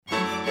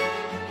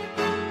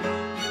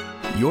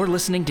You're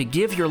listening to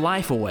Give Your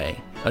Life Away,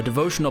 a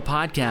devotional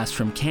podcast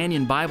from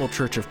Canyon Bible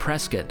Church of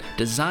Prescott,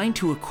 designed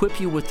to equip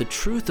you with the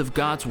truth of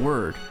God's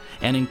Word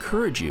and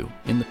encourage you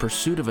in the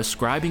pursuit of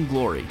ascribing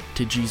glory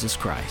to Jesus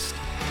Christ.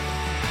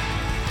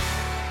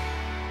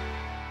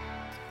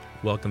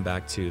 Welcome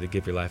back to the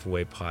Give Your Life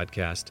Away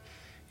podcast,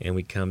 and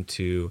we come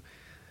to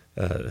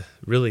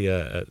really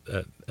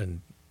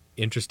an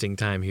interesting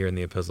time here in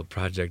the Epistle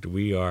Project.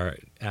 We are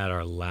at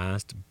our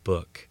last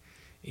book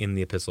in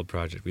the Epistle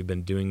Project. We've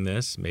been doing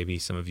this. Maybe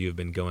some of you have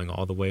been going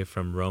all the way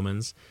from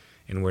Romans,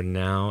 and we're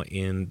now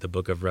in the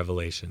book of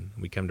Revelation.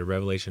 We come to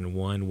Revelation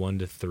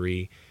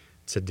 1:1-3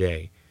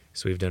 today.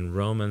 So we've done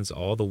Romans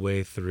all the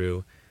way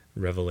through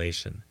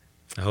Revelation.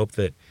 I hope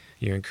that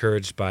you're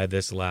encouraged by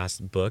this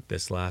last book,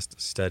 this last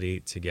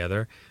study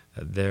together.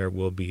 There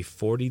will be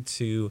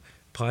 42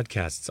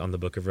 podcasts on the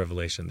book of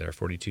Revelation. There are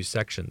 42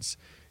 sections,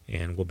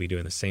 and we'll be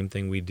doing the same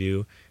thing we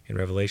do in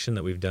Revelation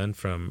that we've done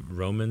from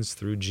Romans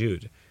through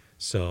Jude.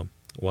 So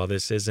while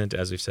this isn't,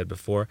 as we've said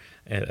before,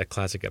 a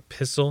classic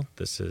epistle,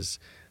 this is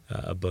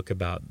a book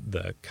about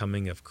the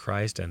coming of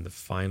Christ and the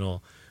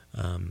final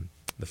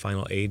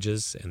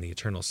ages and the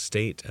eternal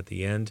state at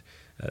the end.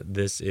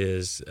 This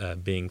is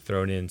being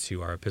thrown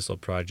into our Epistle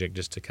Project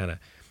just to kind of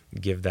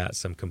give that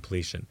some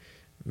completion.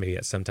 Maybe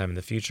at some time in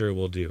the future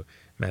we'll do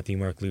Matthew,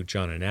 Mark, Luke,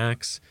 John, and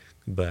Acts,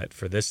 but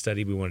for this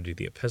study we want to do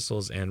the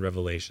epistles and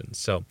Revelation.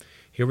 So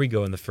here we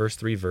go in the first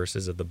 3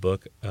 verses of the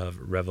book of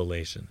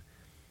Revelation.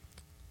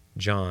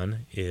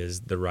 John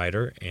is the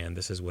writer, and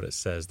this is what it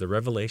says: "The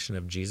revelation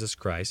of Jesus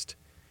Christ,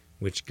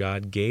 which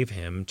God gave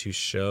him to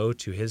show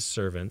to his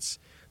servants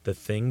the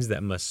things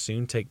that must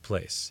soon take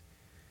place.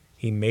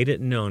 He made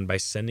it known by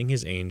sending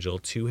his angel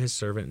to his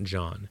servant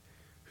John,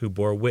 who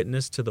bore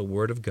witness to the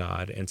word of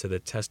God and to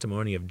the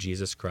testimony of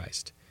Jesus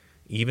Christ,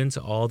 even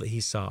to all that he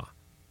saw.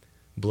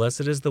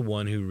 Blessed is the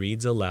one who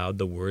reads aloud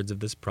the words of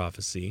this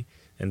prophecy,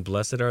 and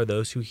blessed are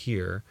those who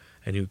hear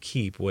and who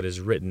keep what is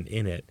written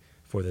in it,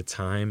 for the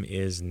time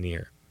is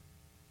near."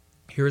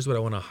 Here's what I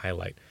want to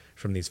highlight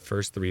from these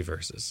first 3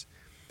 verses.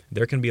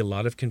 There can be a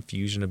lot of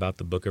confusion about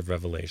the book of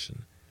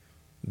Revelation.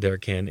 There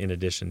can, in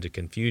addition to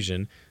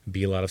confusion,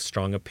 be a lot of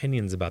strong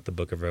opinions about the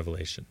book of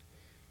Revelation.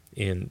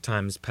 In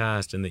times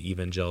past in the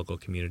evangelical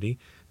community,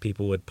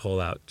 people would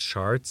pull out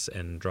charts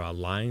and draw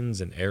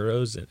lines and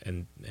arrows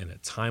and a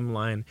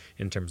timeline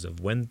in terms of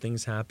when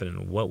things happen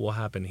and what will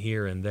happen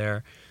here and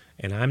there.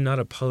 And I'm not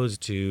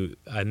opposed to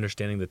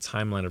understanding the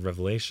timeline of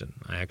Revelation.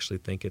 I actually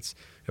think it's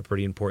a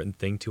pretty important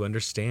thing to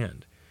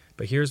understand.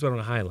 But here's what I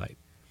want to highlight.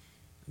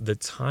 The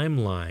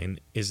timeline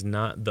is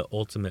not the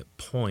ultimate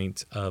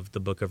point of the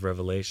book of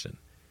Revelation.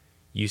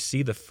 You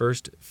see the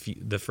first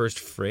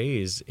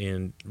phrase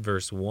in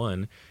verse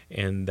 1,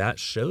 and that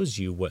shows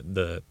you what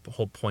the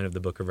whole point of the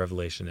book of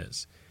Revelation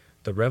is: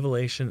 the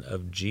revelation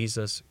of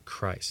Jesus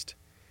Christ.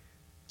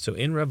 So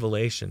in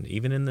Revelation,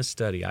 even in the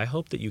study, I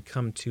hope that you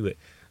come to it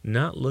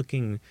not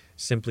looking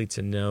simply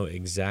to know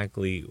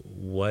exactly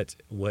what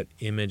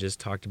image is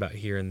talked about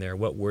here and there,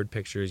 what word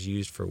picture is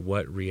used for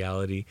what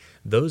reality.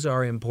 Those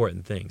are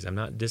important things. I'm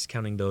not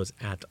discounting those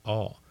at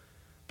all.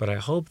 But I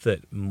hope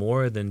that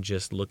more than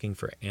just looking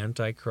for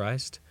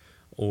Antichrist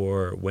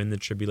or when the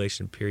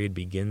tribulation period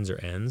begins or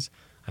ends,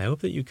 I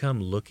hope that you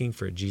come looking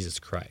for Jesus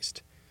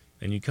Christ,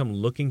 and you come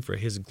looking for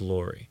his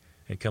glory,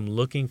 and come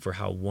looking for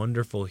how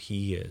wonderful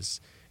he is,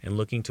 and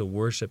looking to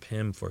worship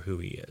him for who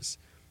he is.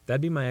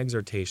 That'd be my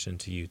exhortation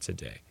to you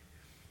today.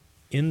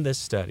 In this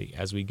study,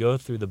 as we go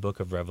through the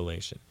book of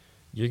Revelation,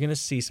 you're going to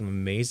see some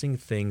amazing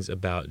things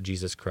about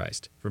Jesus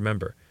Christ.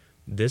 Remember,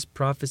 this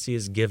prophecy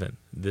is given,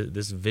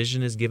 this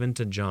vision is given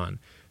to John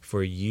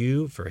for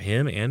you, for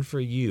him, and for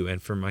you,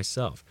 and for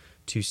myself,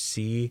 to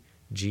see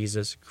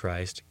Jesus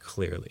Christ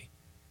clearly,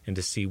 and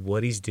to see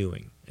what he's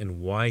doing and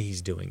why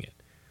he's doing it.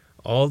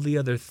 All the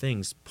other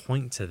things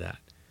point to that.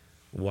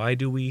 Why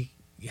do we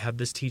have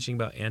this teaching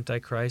about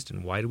Antichrist,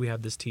 and why do we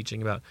have this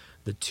teaching about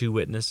the 2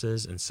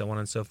 witnesses and so on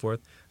and so forth?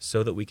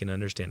 So that we can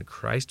understand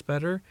Christ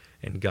better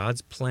and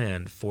God's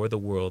plan for the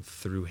world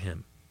through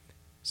him.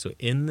 So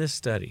in this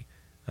study,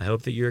 I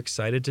hope that you're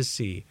excited to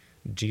see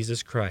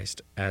Jesus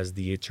Christ as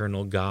the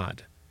eternal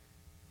God.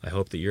 I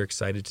hope that you're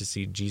excited to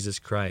see Jesus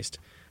Christ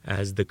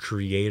as the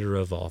creator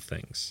of all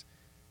things.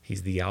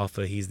 He's the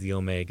Alpha, he's the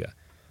Omega.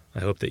 I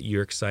hope that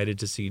you're excited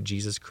to see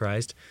Jesus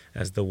Christ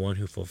as the one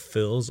who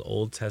fulfills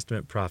Old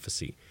Testament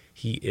prophecy.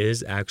 He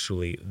is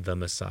actually the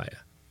Messiah.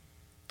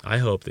 I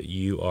hope that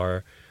you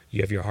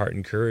have your heart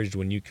encouraged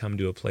when you come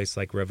to a place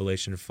like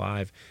Revelation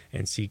 5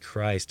 and see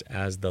Christ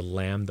as the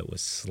Lamb that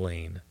was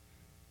slain.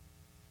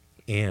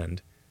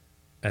 And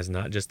as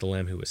not just the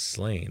Lamb who was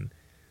slain,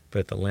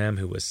 but the Lamb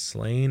who was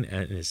slain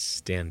and is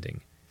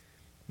standing.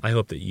 I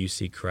hope that you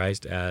see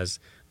Christ as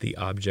the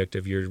object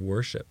of your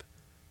worship.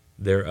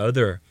 There are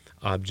other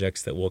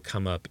objects that will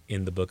come up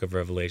in the book of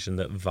Revelation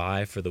that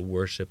vie for the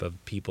worship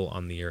of people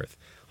on the earth.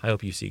 I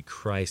hope you see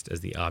Christ as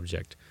the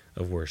object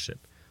of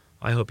worship.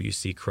 I hope you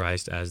see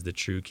Christ as the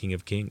true King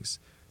of Kings,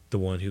 the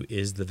one who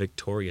is the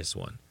victorious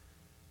one.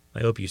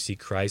 I hope you see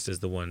Christ as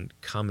the one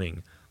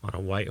coming on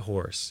a white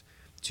horse,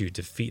 to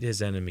defeat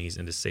his enemies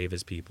and to save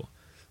his people.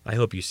 I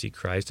hope you see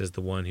Christ as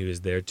the one who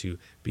is there to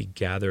be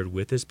gathered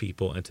with his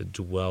people and to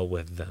dwell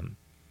with them.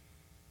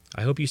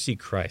 I hope you see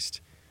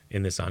Christ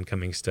in this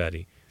oncoming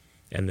study,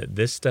 and that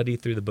this study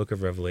through the book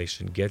of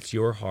Revelation gets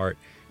your heart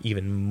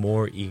even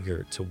more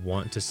eager to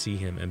want to see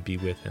him and be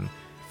with him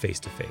face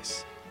to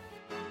face.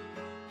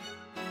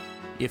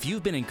 If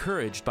you've been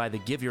encouraged by the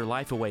Give Your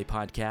Life Away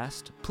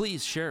podcast,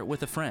 please share it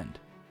with a friend.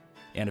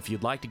 And if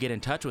you'd like to get in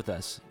touch with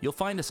us, you'll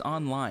find us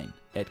online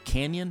at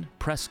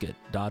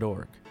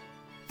canyonprescott.org.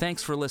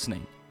 Thanks for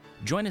listening.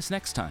 Join us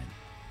next time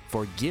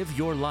for Give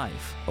Your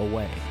Life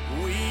Away.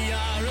 We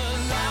are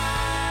alive.